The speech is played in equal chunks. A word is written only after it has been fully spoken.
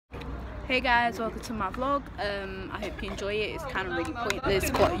Hey guys, welcome to my vlog. I hope you enjoy it. It's kind of really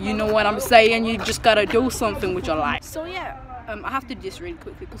pointless, but you know what I'm saying, you just gotta do something with your life. So yeah, I have to do this really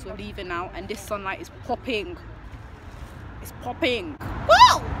quickly because we're leaving now and this sunlight is popping. It's popping.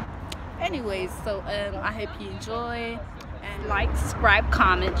 Woo! Anyways, so I hope you enjoy and like, subscribe,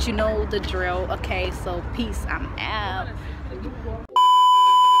 comment, you know the drill. Okay, so peace, I'm out.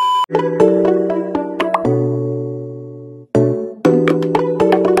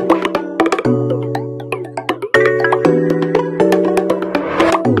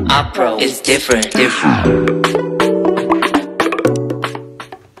 Bro, it's different.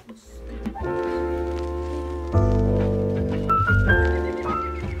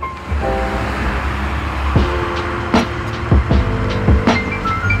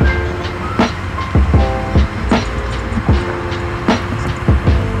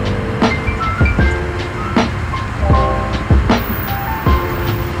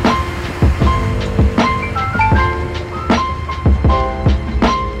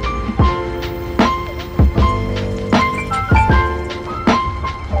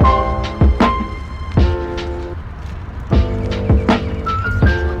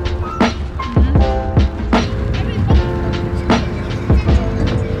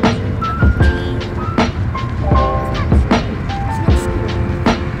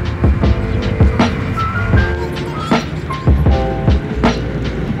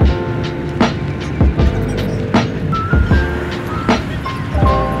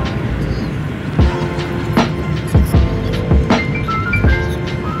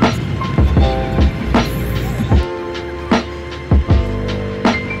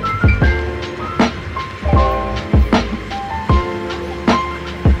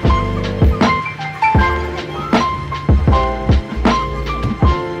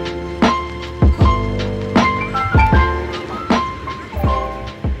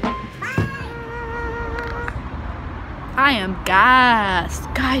 I am gassed.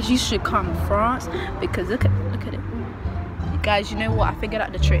 Guys, you should come to France because look at it. Guys, you know what? I figured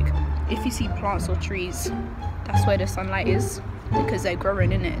out the trick. If you see plants or trees, that's where the sunlight is because they're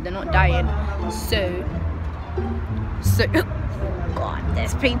growing in it. They're not dying. So God,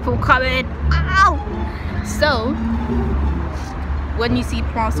 there's people coming. Ow! So when you see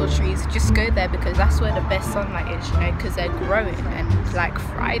plants or trees, just go there because that's where the best sunlight is, you know, because they're growing and like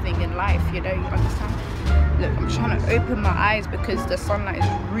thriving in life, you know, you understand? Look, I'm trying to open my eyes because the sunlight is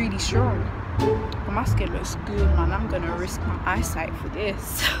really strong. But my skin looks good, man. I'm gonna risk my eyesight for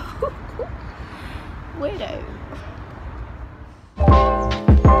this. Weirdo.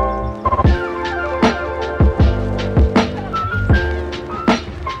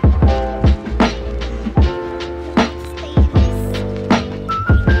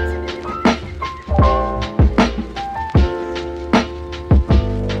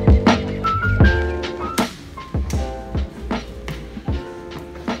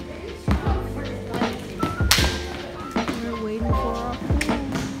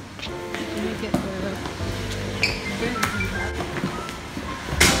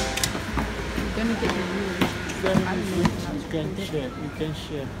 You can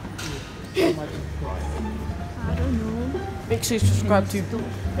share. How much it costs? I don't know. Make sure you subscribe to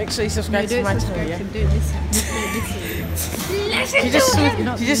my channel, yeah? She just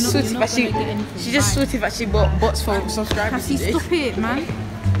sweated but she bought bots for subscribers today. Stop it, man.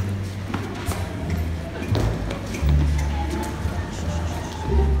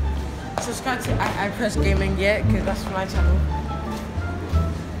 Subscribe to I Press Gaming, yeah? Because that's my channel.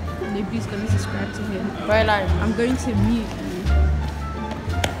 Nobody's gonna subscribe to him. Very like. I'm going to mute you.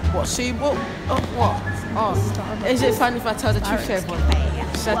 What? So you bought? What? Oh, is it fun if I tell the truth to everyone?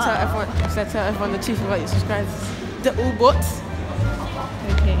 Should I tell everyone the truth about your subscribers? They're all bots.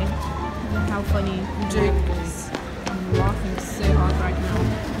 Okay. How funny. I'm laughing so hard right now.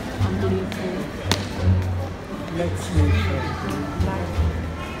 Unbelievable. Let's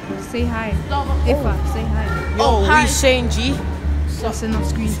see. Say hi. Ifa, say hi. Yo, hi. We saying G. That's enough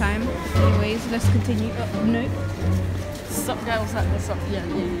screen time. Anyways, let's continue. No. Sup guys, what's up? What's up? Yeah.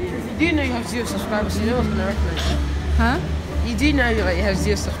 You do know you have 0 subscribers, so you know what's gonna recommend you. Huh? You do know you have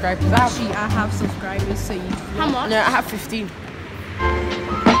 0 subscribers. Actually, I have subscribers, so you. How much? No, I have 15.